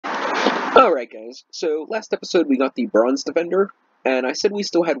Alright guys, so last episode we got the Bronze Defender, and I said we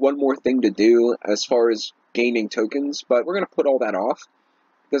still had one more thing to do as far as gaining tokens, but we're going to put all that off,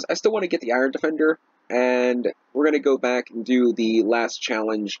 because I still want to get the Iron Defender, and we're going to go back and do the last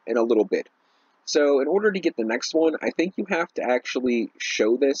challenge in a little bit. So in order to get the next one, I think you have to actually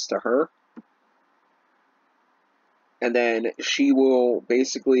show this to her, and then she will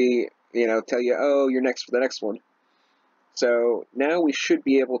basically, tell you, oh, you're next for the next one. So now we should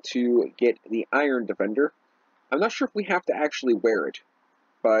be able to get the Iron Defender. I'm not sure if we have to actually wear it,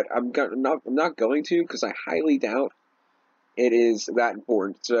 but I'm not going to, because I highly doubt it is that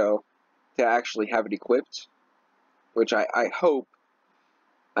important. So to actually have it equipped, which I hope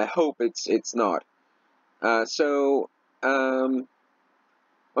it's not. On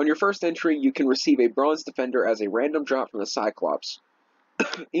your first entry, you can receive a Bronze Defender as a random drop from the Cyclops.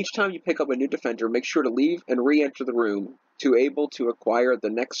 Each time you pick up a new defender, make sure to leave and re-enter the room to able to acquire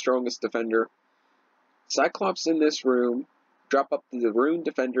the next strongest defender. Cyclops in this room drop up to the rune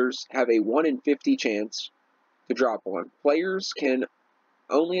defenders have a 1 in 50 chance to drop one. Players can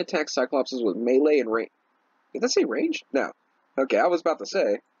only attack Cyclopses with melee and range. Did that say range? No. Okay, I was about to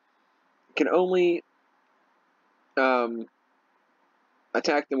say. Can only attack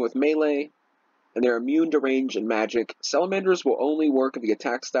them with melee, and they're immune to range and magic. Salamanders will only work if the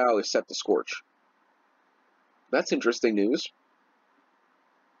attack style is set to Scorch. That's interesting news.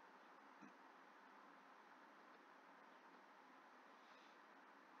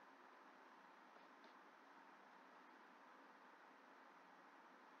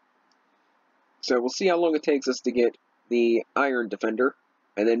 So we'll see how long it takes us to get the Iron Defender,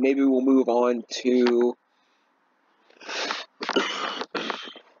 and then maybe we'll move on to...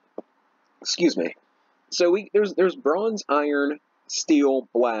 Excuse me. So there's bronze, iron, steel,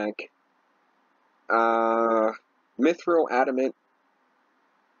 black, mithril, adamant,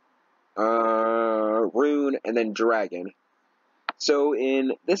 rune, and then dragon. So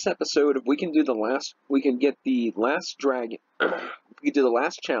in this episode, if we can do we can get the last dragon, we can do the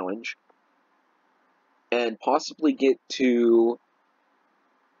last challenge, and possibly get to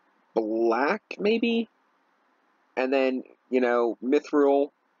black, maybe? And then, mithril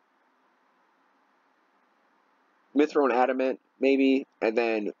and adamant, maybe, and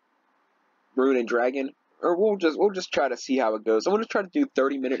then rune and dragon. Or we'll just try to see how it goes. I'm gonna try to do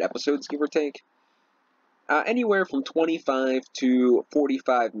 30-minute episodes, give or take. Anywhere from 25 to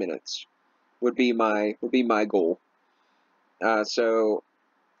 45 minutes would be my goal. So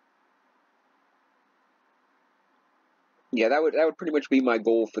yeah, that would pretty much be my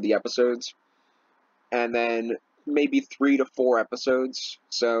goal for the episodes, and then maybe 3 to 4 episodes.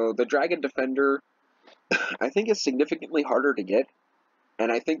 So the Dragon Defender, I think, is significantly harder to get,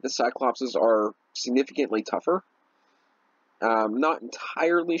 and I think the Cyclopses are significantly tougher. Not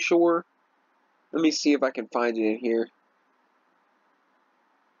entirely sure. Let me see if I can find it in here.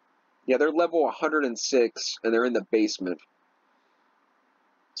 Yeah, they're level 106, and they're in the basement.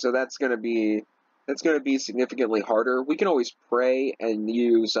 So that's gonna be significantly harder. We can always pray and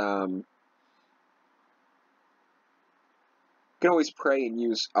use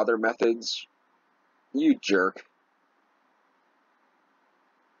other methods. You jerk.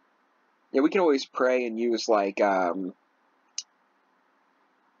 Yeah, we can always pray and use like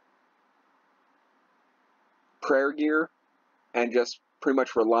prayer gear, and just pretty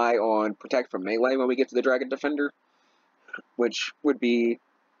much rely on protect from melee when we get to the Dragon Defender, which would be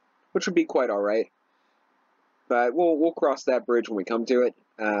quite alright. But we'll cross that bridge when we come to it.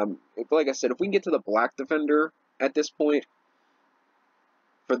 Like I said, if we can get to the Black Defender at this point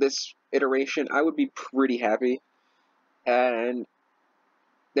for this iteration, I would be pretty happy. And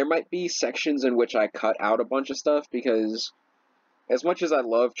there might be sections in which I cut out a bunch of stuff, because as much as I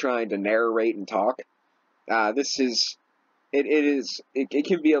love trying to narrate and talk, it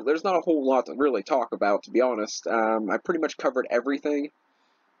can be there's not a whole lot to really talk about, to be honest. I pretty much covered everything.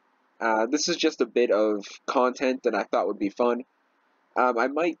 This is just a bit of content that I thought would be fun. I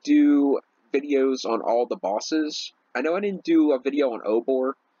might do videos on all the bosses. I know I didn't do a video on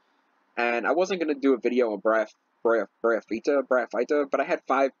Obor, and I wasn't going to do a video on Bryophyta, but I had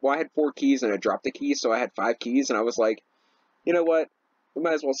 4 keys and I dropped a key, so I had 5 keys, and I was like, you know what, we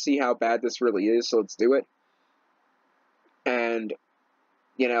might as well see how bad this really is, so let's do it. And,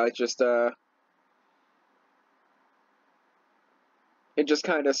 it just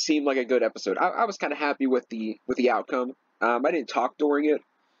kind of seemed like a good episode. I was kind of happy with the outcome. I didn't talk during it,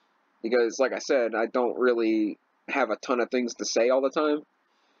 because, like I said, I don't really have a ton of things to say all the time.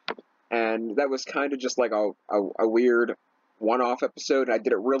 And that was kind of just like a weird one-off episode. I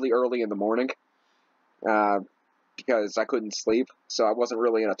did it really early in the morning, because I couldn't sleep, so I wasn't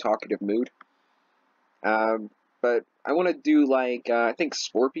really in a talkative mood. But I want to do like I think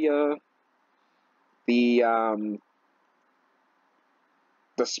Scorpia, the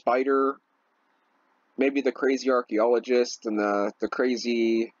the spider, maybe the crazy archaeologist, and the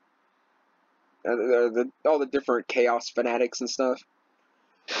crazy all the different chaos fanatics and stuff.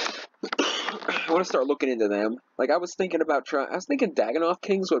 I want to start looking into them. Like I was thinking Dagannoth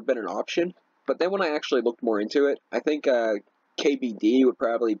Kings would have been an option, but then when I actually looked more into it, I think KBD would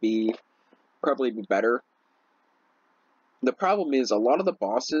probably be better. The problem is a lot of the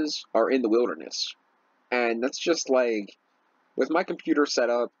bosses are in the wilderness, and that's just like with my computer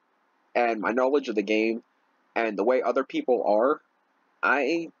setup and my knowledge of the game and the way other people are,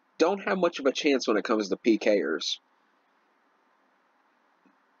 I don't have much of a chance when it comes to PKers.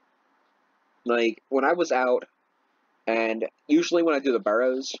 Like when I was out, and usually when I do the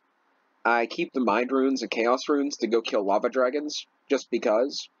burrows, I keep the mind runes and chaos runes to go kill lava dragons, just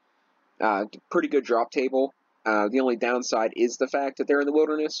because. Pretty good drop table. The only downside is the fact that they're in the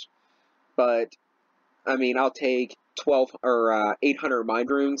wilderness. But, I mean, I'll take 12 or 800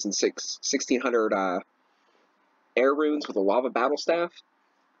 mind runes and 1600 air runes with a lava battle staff.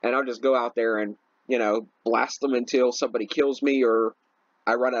 And I'll just go out there and, blast them until somebody kills me or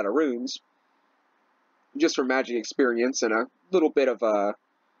I run out of runes. Just for magic experience and a little bit of a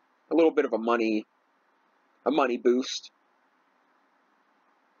money boost.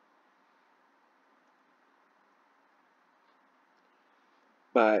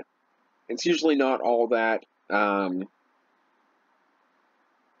 But it's usually not all that,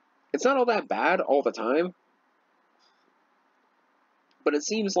 it's not all that bad all the time, but it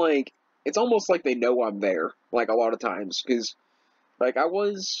seems like, it's almost like they know I'm there, like, a lot of times, because, like,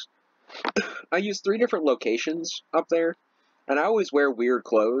 I use 3 different locations up there, and I always wear weird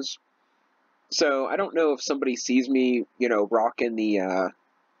clothes, so I don't know if somebody sees me, rocking a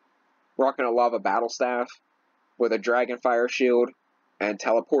lava battle staff with a dragon fire shield, and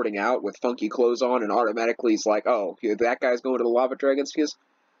teleporting out with funky clothes on, and automatically is like, oh, that guy's going to the lava dragons. Because,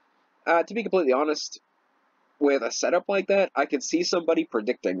 to be completely honest, with a setup like that, I could see somebody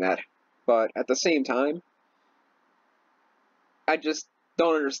predicting that. But at the same time, I just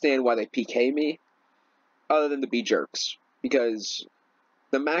don't understand why they PK me, other than to be jerks. Because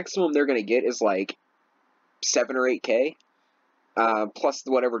the maximum they're going to get is like 7 or 8k, plus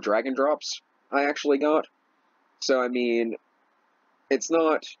whatever dragon drops I actually got. So, I mean, it's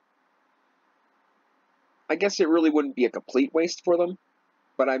not... I guess it really wouldn't be a complete waste for them,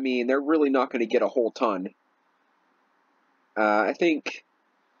 but I mean, they're really not going to get a whole ton. I think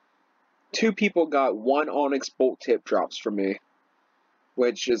 2 people got 1 Onyx Bolt Tip drops from me,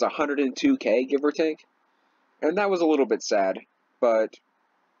 which is 102k, give or take. And that was a little bit sad, but,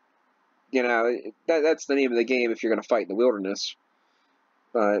 that's the name of the game if you're going to fight in the wilderness.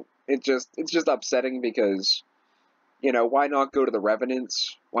 But it's just upsetting because... why not go to the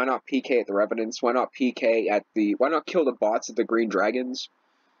Revenants? Why not PK at the Revenants? Why not why not kill the bots at the Green Dragons?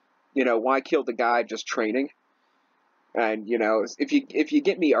 Why kill the guy just training? And, if you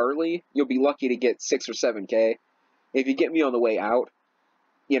get me early, you'll be lucky to get 6 or 7k. If you get me on the way out,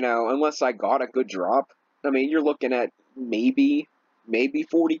 unless I got a good drop, I mean, you're looking at maybe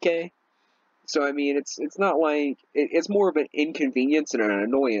 40k. So, I mean, it's not like... It's more of an inconvenience and an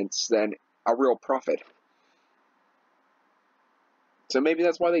annoyance than a real profit. So maybe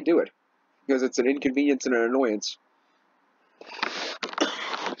that's why they do it. Because it's an inconvenience and an annoyance.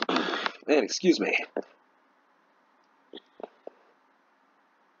 Man, excuse me.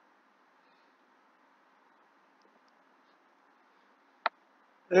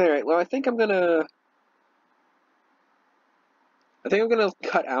 Alright, well I think I'm gonna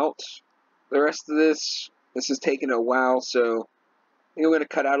cut out the rest of this. This is taking a while, so I think I'm gonna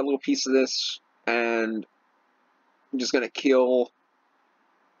cut out a little piece of this, and I'm just gonna kill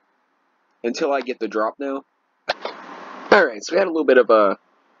until I get the drop now. Alright, so we had a little bit of a...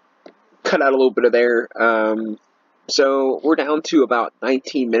 cut out a little bit of there. So we're down to about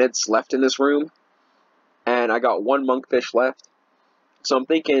 19 minutes left in this room, and I got 1 monkfish left. So I'm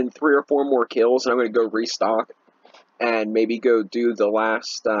thinking 3 or 4 more kills, and I'm going to go restock, and maybe go do the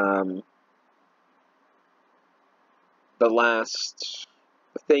last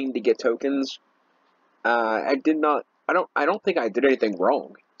thing to get tokens. I don't think I did anything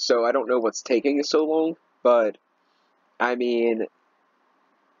wrong, so I don't know what's taking so long, but, I mean,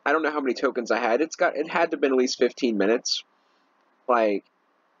 I don't know how many tokens I had. It had to have been at least 15 minutes. Like,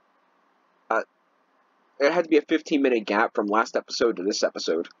 it had to be a 15-minute gap from last episode to this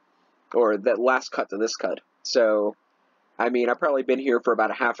episode, or that last cut to this cut. So, I mean, I've probably been here for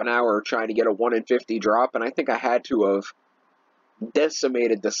about a half an hour trying to get a 1 in 50 drop, and I think I had to have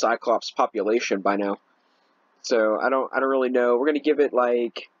decimated the Cyclops population by now. So I don't really know. We're gonna give it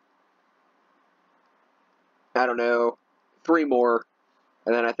like, I don't know, 3 more,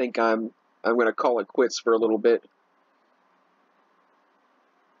 and then I think I'm gonna call it quits for a little bit.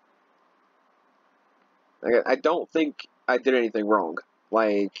 I don't think I did anything wrong.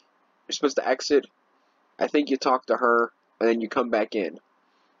 Like, you're supposed to exit. I think you talk to her, and then you come back in,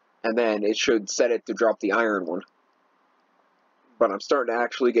 and then it should set it to drop the iron one. But I'm starting to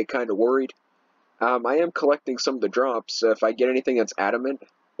actually get kind of worried. I am collecting some of the drops. If I get anything that's adamant,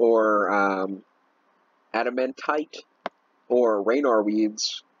 or adamantite, or Raynar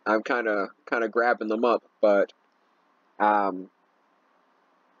weeds, I'm kind of grabbing them up. But for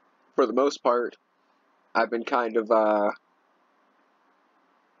the most part, I've been kind of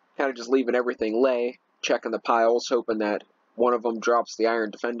just leaving everything lay, checking the piles, hoping that one of them drops the Iron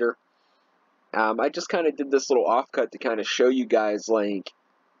Defender. I just kind of did this little offcut to kind of show you guys, like,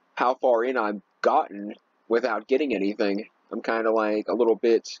 how far in I've gotten without getting anything. I'm kind of like a little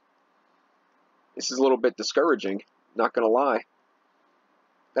bit, this is a little bit discouraging, not gonna lie.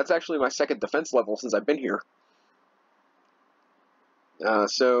 That's actually my second defense level since I've been here.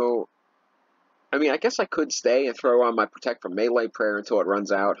 So, I mean, I guess I could stay and throw on my Protect from Melee prayer until it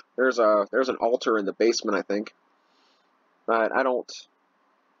runs out. There's an altar in the basement, I think. But I don't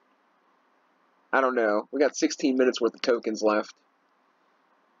know. We got 16 minutes worth of tokens left.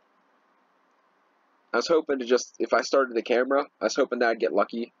 I was hoping to just, if I started the camera, I was hoping that I'd get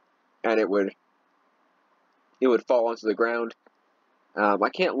lucky, and it would fall onto the ground. I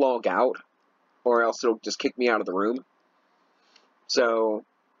can't log out, or else it'll just kick me out of the room. So,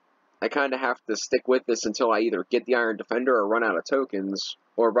 I kind of have to stick with this until I either get the Iron Defender or run out of tokens,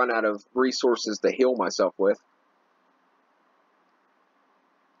 or run out of resources to heal myself with.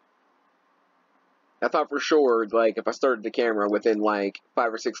 I thought for sure, like, if I started the camera within, like,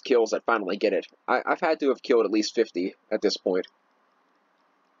 5 or 6 kills, I'd finally get it. I've had to have killed at least 50 at this point.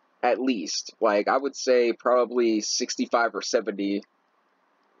 At least. Like, I would say probably 65 or 70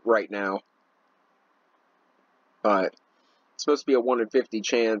 right now. But it's supposed to be a 1 in 50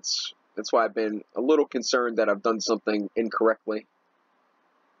 chance. That's why I've been a little concerned that I've done something incorrectly.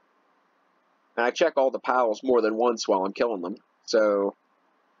 And I check all the piles more than once while I'm killing them. So,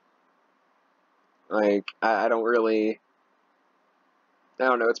 like, I don't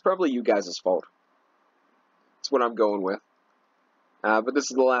know, it's probably you guys' fault. That's what I'm going with. But this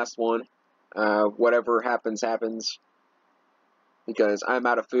is the last one. Whatever happens, happens. Because I'm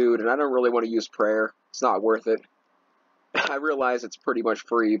out of food, and I don't really want to use prayer. It's not worth it. I realize it's pretty much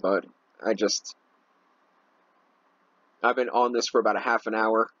free, but I've been on this for about a half an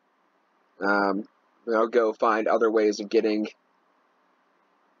hour. I'll go find other ways of getting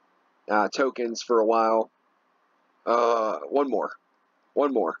tokens for a while. One more.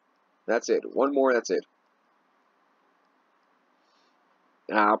 That's it. One more, that's it.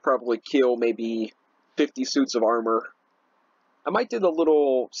 I'll probably kill maybe 50 suits of armor. I might do the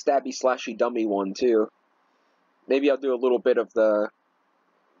little stabby slashy dummy one too. Maybe I'll do a little bit of the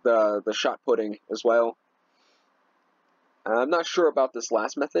shot putting as well. I'm not sure about this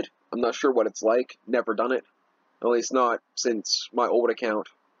last method. I'm not sure what it's like. Never done it. At least not since my old account.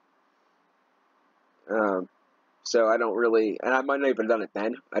 So I don't really, and I might not even have done it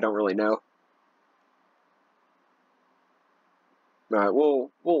then. I don't really know. Alright,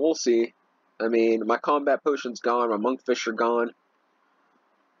 we'll see. I mean, my combat potion's gone, my monkfish are gone.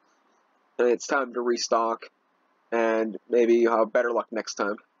 And it's time to restock. And maybe you'll have better luck next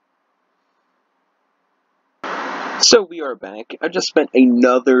time. So we are back. I just spent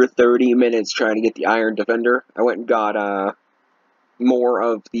another 30 minutes trying to get the Iron Defender. I went and got more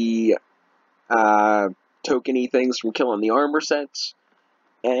of the tokeny things from killing the armor sets.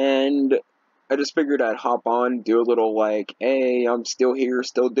 And I just figured I'd hop on, do a little like, hey, I'm still here,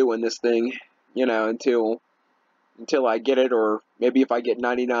 still doing this thing, you know, until I get it, or maybe if I get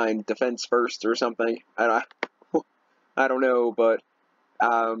 99 defense first or something. I don't know, but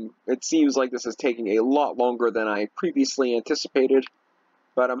it seems like this is taking a lot longer than I previously anticipated.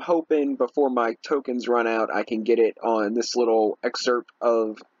 But I'm hoping before my tokens run out, I can get it on this little excerpt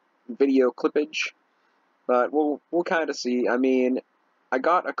of video clippage. But we'll kind of see. I mean, I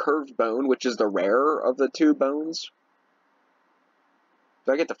got a curved bone, which is the rarer of the two bones.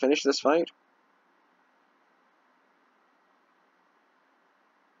 Do I get to finish this fight?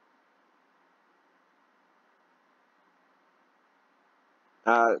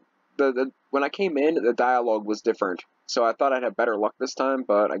 When I came in, the dialogue was different, so I thought I'd have better luck this time,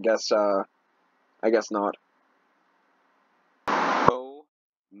 but I guess not.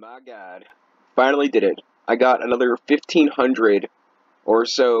 My God. Finally did it. I got another 1,500 or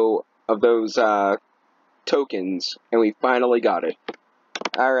so of those tokens, and we finally got it.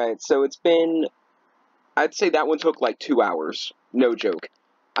 Alright, so it's been, I'd say that one took like 2 hours. No joke.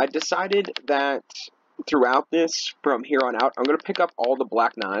 I decided that throughout this, from here on out, I'm going to pick up all the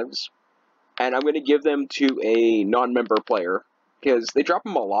black knives, and I'm going to give them to a non-member player, because they drop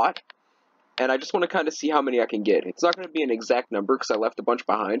them a lot, and I just want to kind of see how many I can get. It's not going to be an exact number, because I left a bunch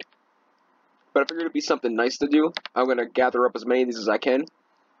behind, but I figured it'd be something nice to do. I'm going to gather up as many of these as I can,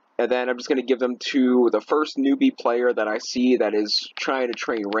 and then I'm just going to give them to the first newbie player that I see that is trying to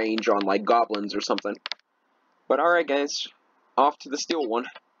train range on, like, goblins or something. But alright, guys, off to the steel one.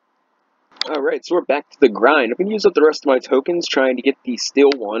 Alright, so we're back to the grind. I'm going to use up the rest of my tokens trying to get the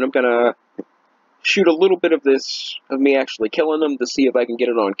steel one. I'm going to shoot a little bit of this, of me actually killing them, to see if I can get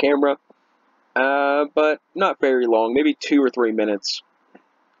it on camera. But not very long, maybe 2 or 3 minutes.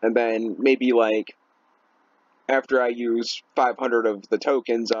 And then maybe, like, after I use 500 of the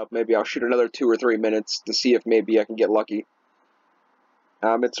tokens up, maybe I'll shoot another 2 or 3 minutes to see if maybe I can get lucky.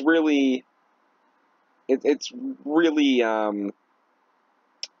 It's really... It's really,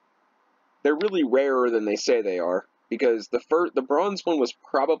 they're really rarer than they say they are, because the bronze one was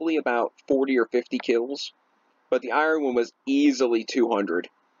probably about 40 or 50 kills, but the iron one was easily 200.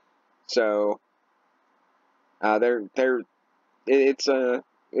 So, it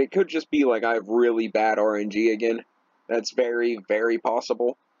could just be like I have really bad RNG again. That's very, very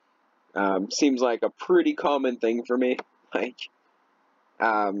possible. Seems like a pretty common thing for me. Like,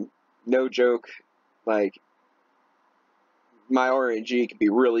 no joke, like, my RNG can be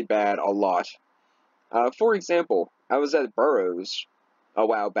really bad a lot. For example, I was at Burroughs a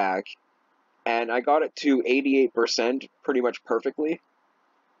while back, and I got it to 88% pretty much perfectly,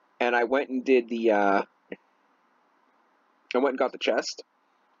 and I went and did the, I went and got the chest.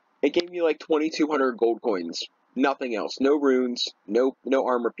 It gave me like 2,200 gold coins. Nothing else. No runes, no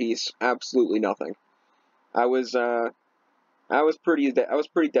armor piece, absolutely nothing. I was pretty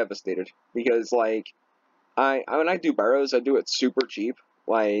devastated, because, like, when I do burrows, I do it super cheap.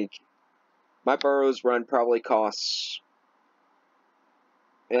 Like, my burrows run probably costs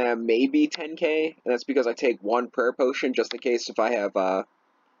maybe 10k, and that's because I take one prayer potion just in case if I have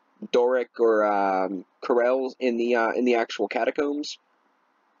Doric or Corel in the actual catacombs.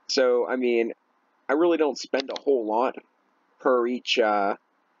 So I mean, I really don't spend a whole lot per each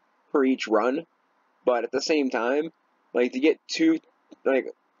run, but at the same time, like, to get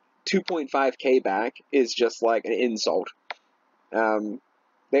 2.5k back is just like an insult.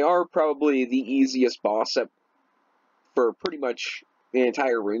 They are probably the easiest boss for pretty much the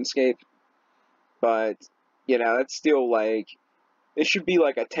entire RuneScape, but, you know, it's still, like, it should be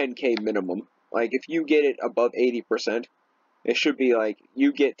like a 10k minimum. Like, if you get it above 80%, it should be like,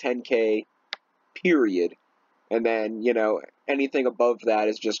 you get 10k, period. And then, you know, anything above that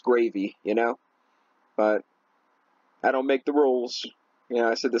is just gravy, you know? But I don't make the rules. You know,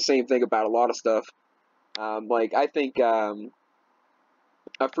 I said the same thing about a lot of stuff. Like, I think a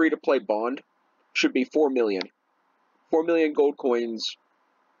free-to-play bond should be 4 million. 4 million gold coins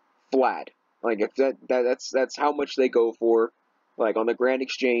flat. Like, if that's how much they go for, like, on the Grand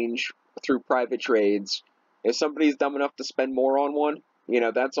Exchange, through private trades. If somebody's dumb enough to spend more on one, you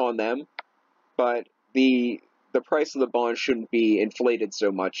know, that's on them. But the price of the bond shouldn't be inflated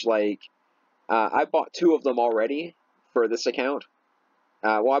so much. Like, I bought 2 of them already for this account.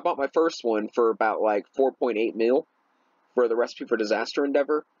 Well, I bought my first one for about, like, 4.8 mil for the Recipe for Disaster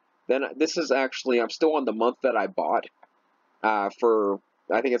Endeavor. Then this is actually, I'm still on the month that I bought, for,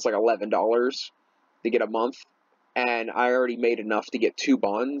 I think it's like $11 to get a month, and I already made enough to get 2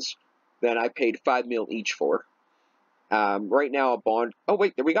 bonds that I paid 5 mil each for. Right now a bond, oh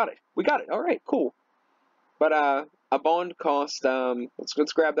wait, we got it, alright, cool. But, a bond cost,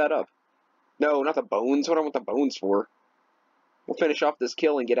 let's grab that up. No, not the bones, what do I want the bones for? We'll finish off this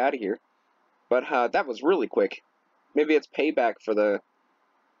kill and get out of here. But, that was really quick. Maybe it's payback for the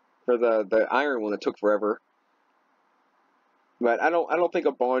iron one that took forever. But I don't think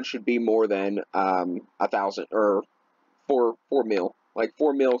a bond should be more than 1,000 or 4 mil. Like,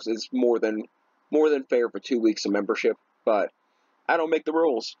 4 mils is more than fair for 2 weeks of membership. But I don't make the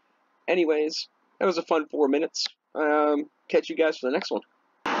rules. Anyways, that was a fun 4 minutes. Catch you guys for the next one.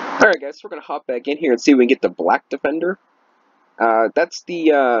 Alright guys, so we're gonna hop back in here and see if we can get the Black Defender. That's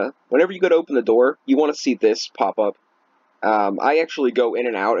the whenever you go to open the door, you want to see this pop up. I actually go in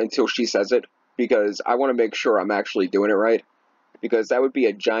and out until she says it, because I want to make sure I'm actually doing it right. Because that would be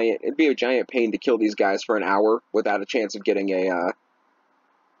it'd be a giant pain to kill these guys for an hour without a chance of getting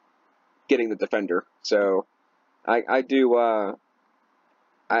the defender. So, I do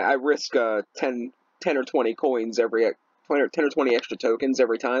I risk 10 or 20 coins every 10 or 20 extra tokens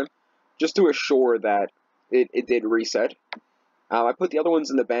every time, just to assure that it did reset. I put the other ones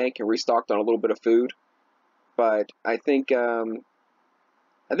in the bank and restocked on a little bit of food, but I think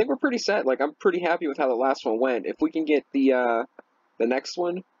we're pretty set. Like, I'm pretty happy with how the last one went. If we can get the next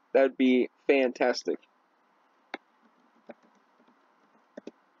one, that'd be fantastic.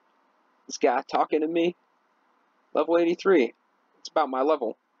 This guy talking to me, level 83. It's about my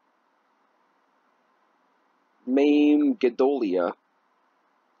level. Mame Gedolia.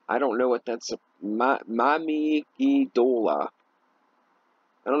 I don't know what that's. Mami Gedola.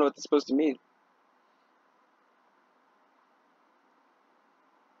 I don't know what that's supposed to mean.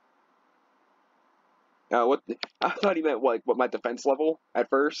 I thought he meant what my defense level at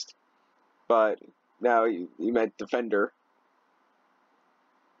first, but now he meant defender.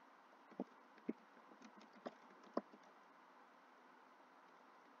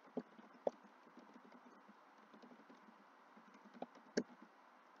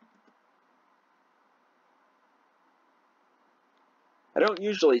 I don't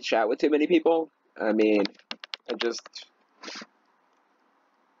usually chat with too many people. I mean,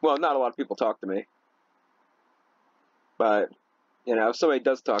 well, not a lot of people talk to me, but you know, if somebody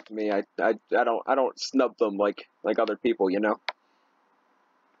does talk to me, I don't snub them like other people, you know.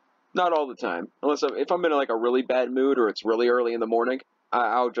 Not all the time, unless if I'm in like a really bad mood or it's really early in the morning,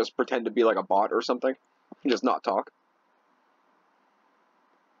 I'll just pretend to be like a bot or something and just not talk.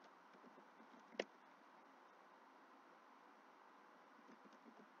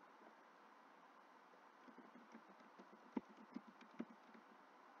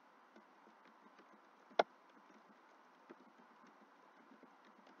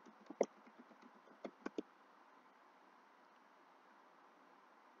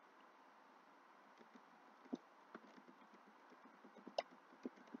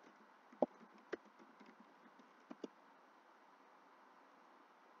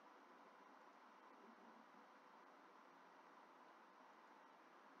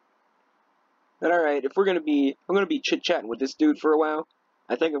 But alright, if I'm gonna be chit-chatting with this dude for a while,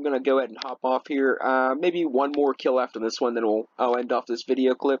 I think I'm gonna go ahead and hop off here. Maybe one more kill after this one, then I'll end off this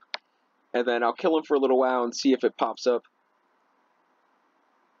video clip, and then I'll kill him for a little while and see if it pops up.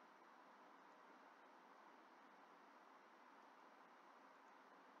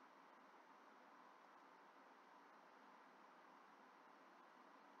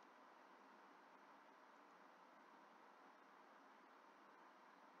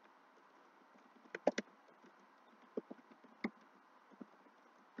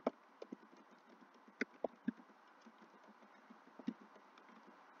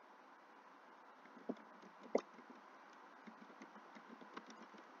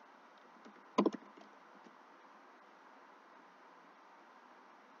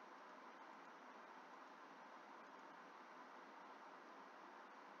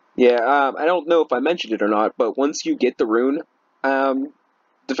 Yeah, I don't know if I mentioned it or not, but once you get the rune,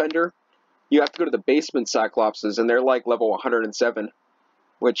 defender, you have to go to the basement Cyclopses, and they're like level 107,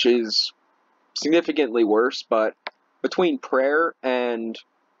 which is significantly worse, but between prayer and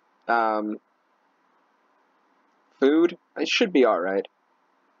food, it should be alright.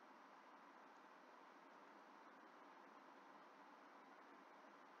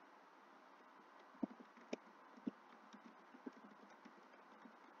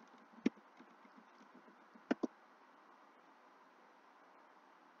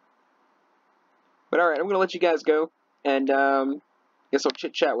 But alright, I'm going to let you guys go, and guess I'll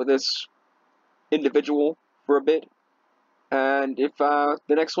chit-chat with this individual for a bit, and if the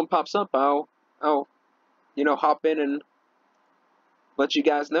next one pops up, I'll hop in and let you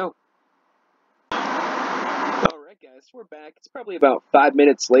guys know. Alright guys, we're back. It's probably about 5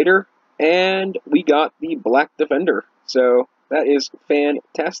 minutes later, and we got the Black Defender, so that is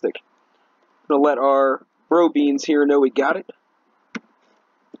fantastic. I'm going to let our bro beans here know we got it.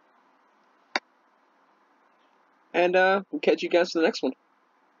 And we'll catch you guys in the next one.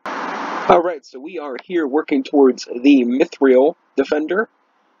 Alright, so we are here working towards the Mithril Defender.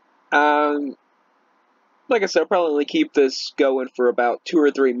 Like I said, I'll probably only keep this going for about 2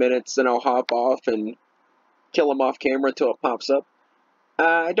 or 3 minutes, then I'll hop off and kill him off camera until it pops up.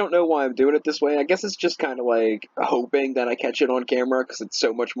 I don't know why I'm doing it this way. I guess it's just kind of like hoping that I catch it on camera, because it's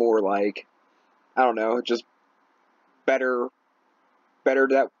so much more like, I don't know, just better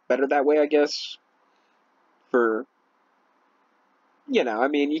that way, I guess. For, I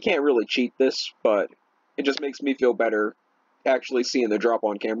mean, you can't really cheat this, but it just makes me feel better actually seeing the drop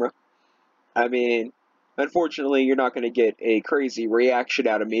on camera. I mean, unfortunately, you're not going to get a crazy reaction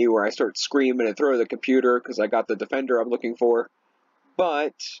out of me where I start screaming and throw the computer because I got the defender I'm looking for.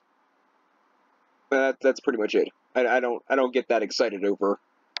 But that's pretty much it. I don't get that excited over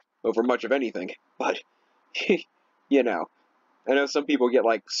much of anything. But you know, I know some people get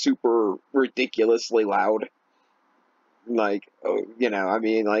like super ridiculously loud. Like, oh, I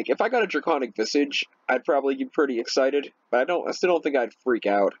mean, like if I got a draconic visage, I'd probably be pretty excited. But I still don't think I'd freak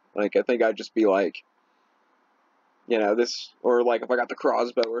out. Like, I think I'd just be like, this, or like if I got the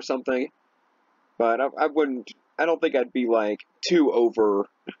crossbow or something. But I wouldn't. I don't think I'd be like too over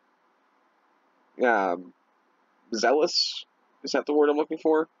zealous. Is that the word I'm looking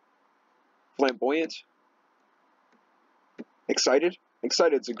for? Flamboyant. Excited.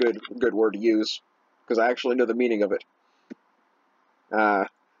 Excited's a good word to use because I actually know the meaning of it. But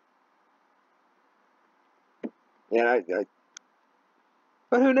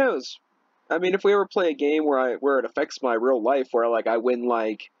who knows? I mean, if we ever play a game where it affects my real life, where like I win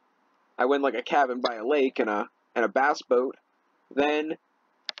like a cabin by a lake and a bass boat, then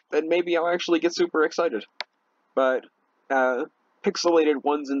maybe I'll actually get super excited. But pixelated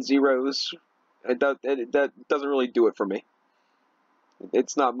ones and zeros, that doesn't really do it for me.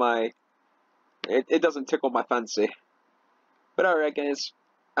 It's not my. It doesn't tickle my fancy. But alright, guys.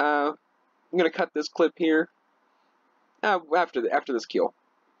 I'm gonna cut this clip here. After this kill,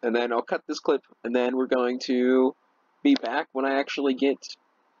 and then I'll cut this clip, and then we're going to be back when I actually get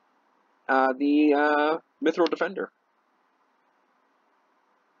the Mithril Defender.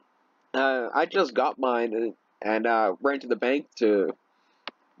 I just got mine and ran to the bank to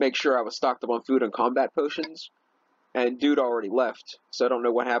make sure I was stocked up on food and combat potions, and dude already left, so I don't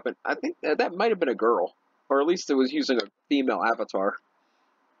know what happened. I think that might have been a girl, or at least it was using a female avatar.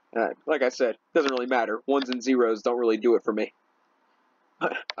 Like I said, doesn't really matter. Ones and zeros don't really do it for me.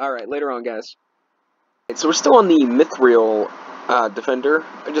 Alright, later on, guys. So we're still on the Mithril Defender.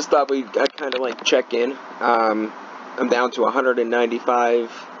 I just thought I'd kind of like check in. I'm down to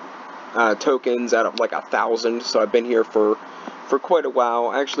 195 tokens out of like 1,000, so I've been here for quite a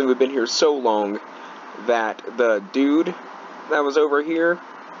while. Actually, we've been here so long that the dude that was over here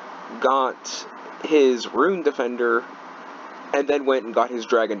got his Rune Defender and then went and got his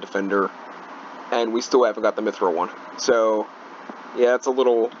Dragon Defender, and we still haven't got the Mithril one. So, yeah, it's a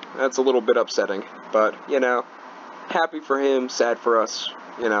little bit upsetting, but, happy for him, sad for us,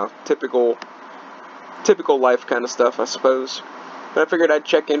 typical life kind of stuff, I suppose. But I figured I'd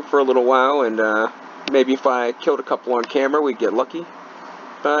check in for a little while, and maybe if I killed a couple on camera, we'd get lucky.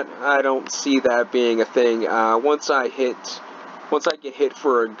 But I don't see that being a thing. Once I get hit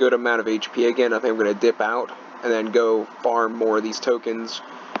for a good amount of HP again, I think I'm going to dip out and then go farm more of these tokens.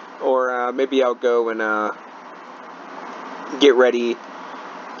 Or maybe I'll go and get ready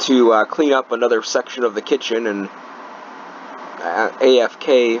to clean up another section of the kitchen and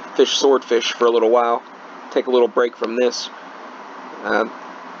AFK fish swordfish for a little while. Take a little break from this.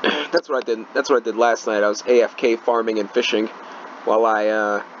 That's what I did. That's what I did last night. I was AFK farming and fishing while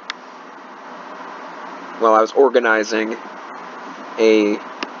I was organizing a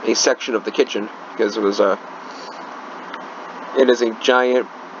section of the kitchen, because it is a giant,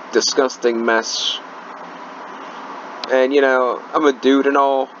 disgusting mess. And I'm a dude and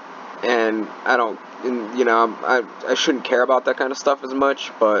all, and I shouldn't care about that kind of stuff as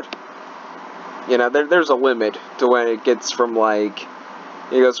much, but there's a limit to when it goes from like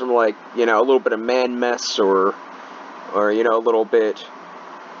a little bit of man mess or a little bit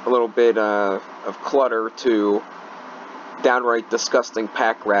of clutter to downright disgusting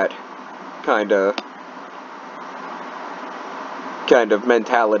pack rat kind of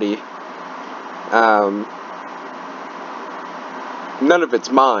mentality. None of it's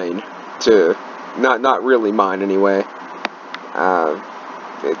mine, not really mine anyway.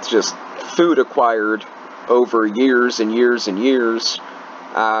 It's just food acquired over years and years and years.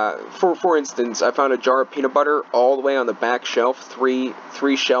 For instance, I found a jar of peanut butter all the way on the back shelf, three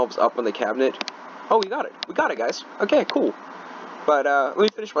shelves up on the cabinet. Oh, we got it, guys. Okay, cool. But let me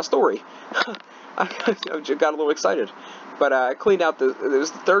finish my story. I got a little excited. But I cleaned out it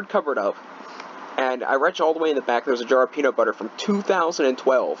was the third cupboard up, and I reached all the way in the back. There was a jar of peanut butter from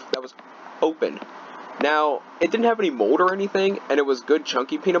 2012 that was open. Now, it didn't have any mold or anything, and it was good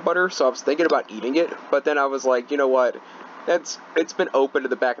chunky peanut butter, so I was thinking about eating it, but then I was like, you know what, it's been open to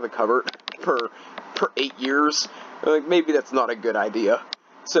the back of the cupboard for 8 years, like, maybe that's not a good idea.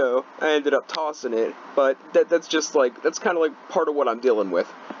 So, I ended up tossing it, but that's kind of like part of what I'm dealing with.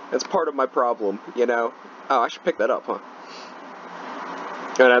 That's part of my problem, Oh, I should pick that up, huh?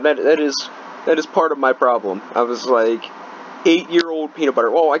 And that is part of my problem. I was like 8-year-old peanut butter.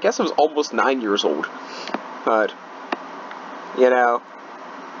 Well, I guess I was almost 9 years old. But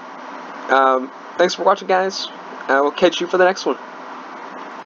thanks for watching, guys. I will catch you for the next one.